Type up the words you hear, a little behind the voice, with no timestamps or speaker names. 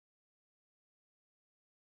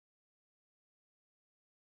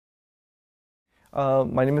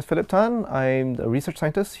My name is Philip Tan. I'm a research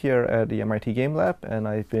scientist here at the MIT Game Lab, and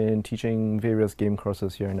I've been teaching various game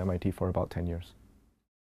courses here in MIT for about 10 years.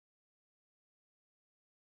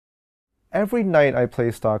 Every night I play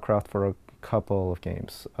StarCraft for a couple of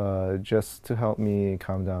games, just to help me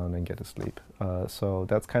calm down and get to sleep. So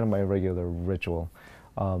that's kind of my regular ritual.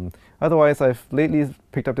 Otherwise, I've lately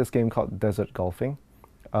picked up this game called Desert Golfing,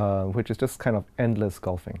 which is just kind of endless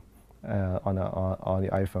golfing on the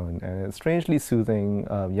iPhone, and it's strangely soothing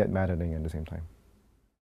yet maddening at the same time.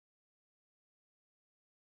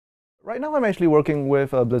 Right now, I'm actually working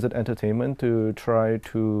with Blizzard Entertainment to try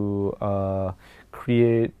to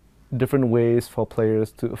create different ways for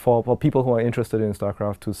players for people who are interested in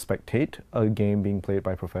StarCraft to spectate a game being played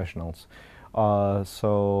by professionals.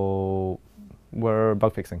 So we're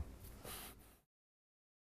bug fixing.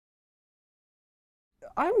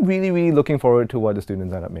 I'm really looking forward to what the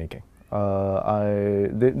students end up making.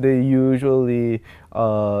 They usually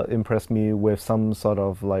impress me with some sort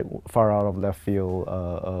of like far out of left field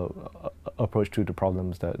approach to the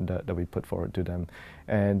problems that we put forward to them.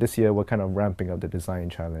 And this year we're kind of ramping up the design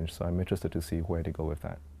challenge, so I'm interested to see where they go with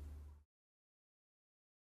that.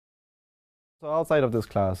 So outside of this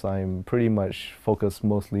class, I'm pretty much focused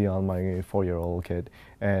mostly on my 4-year-old kid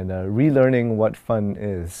and relearning what fun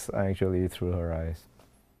is actually through her eyes.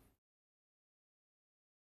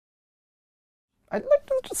 I'd like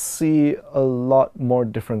to just see a lot more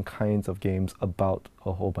different kinds of games about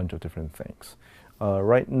a whole bunch of different things.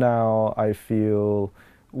 Right now, I feel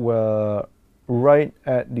we're right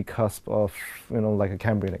at the cusp of, like a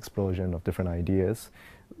Cambrian explosion of different ideas.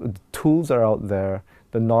 The tools are out there,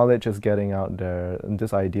 the knowledge is getting out there, and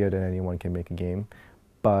this idea that anyone can make a game.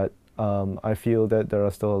 But I feel that there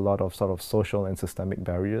are still a lot of sort of social and systemic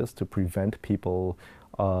barriers to prevent people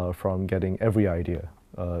from getting every idea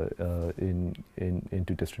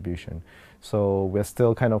into distribution. So we're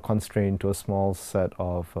still kind of constrained to a small set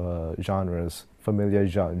of genres, familiar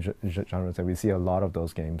genres, and we see a lot of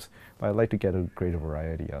those games. But I'd like to get a greater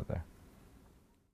variety out there.